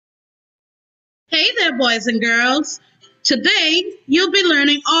Hey there, boys and girls. Today, you'll be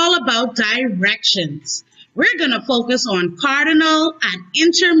learning all about directions. We're going to focus on cardinal and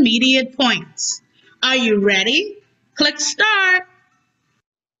intermediate points. Are you ready? Click start.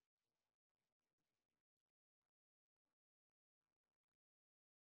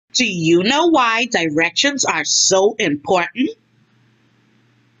 Do you know why directions are so important?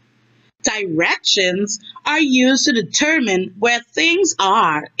 Directions are used to determine where things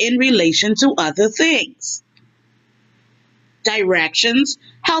are in relation to other things. Directions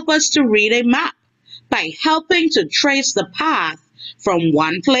help us to read a map by helping to trace the path from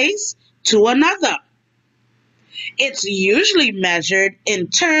one place to another. It's usually measured in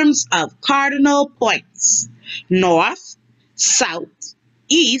terms of cardinal points: north, south,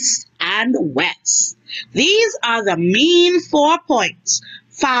 east, and west. These are the main 4 points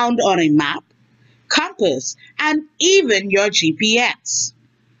found on a map, compass, and even your GPS.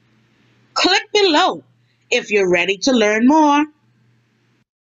 Click below if you're ready to learn more.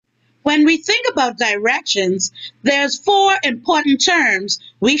 When we think about directions, there's 4 important terms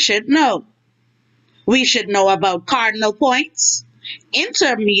we should know. We should know about cardinal points,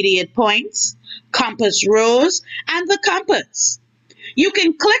 intermediate points, compass rose, and the compass. You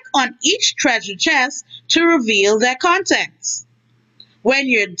can click on each treasure chest to reveal their contents. When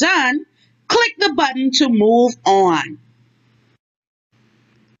you're done, click the button to move on.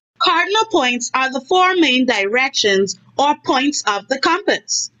 Cardinal points are the 4 main directions or points of the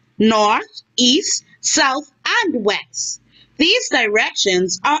compass: north, east, south, and west. These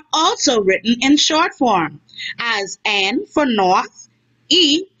directions are also written in short form as N for north,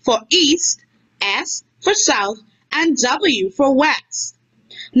 E for east, S for south, and W for west.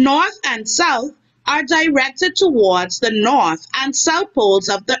 North and south are directed towards the north and south poles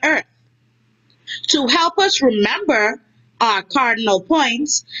of the earth. To help us remember our cardinal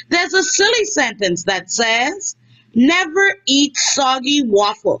points, there's a silly sentence that says, "Never eat soggy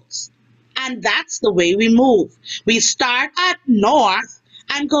waffles." And that's the way we move. We start at north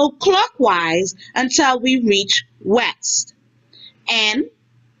and go clockwise until we reach west. N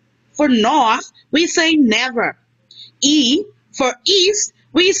for north, we say never. E for east,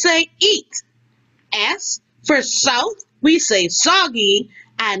 we say eat. S for south, we say soggy,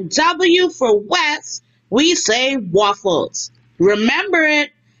 and W for west, we say waffles. Remember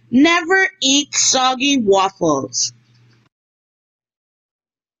it, never eat soggy waffles.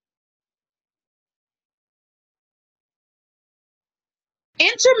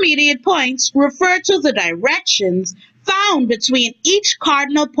 Intermediate points refer to the directions found between each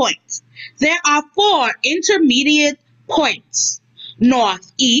cardinal point. There are 4 intermediate points: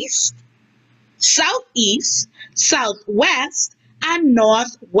 northeast, southeast, southwest, and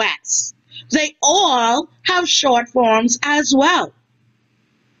northwest. They all have short forms as well.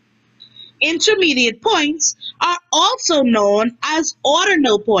 Intermediate points are also known as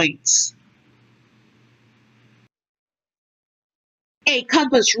ordinal points. A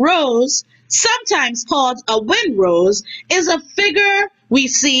compass rose, sometimes called a wind rose, is a figure we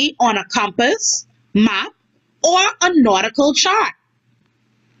see on a compass, map, or a nautical chart.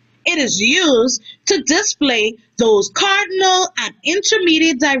 It is used to display those cardinal and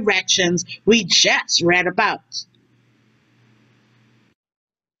intermediate directions we just read about.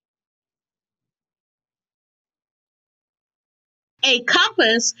 A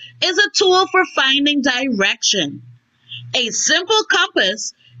compass is a tool for finding direction. A simple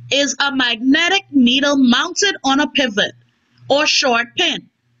compass is a magnetic needle mounted on a pivot or short pin.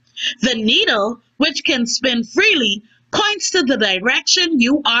 The needle, which can spin freely, points to the direction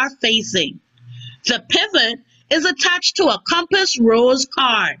you are facing. The pivot is attached to a compass rose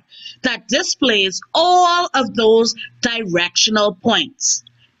card that displays all of those directional points.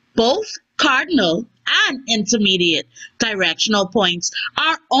 Both cardinal and intermediate directional points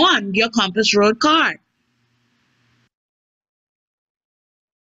are on your compass rose card.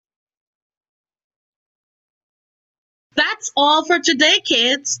 That's all for today,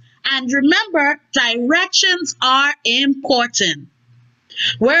 kids. And remember, directions are important.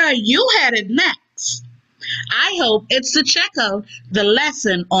 Where are you headed next? I hope it's to check out the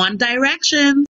lesson on directions.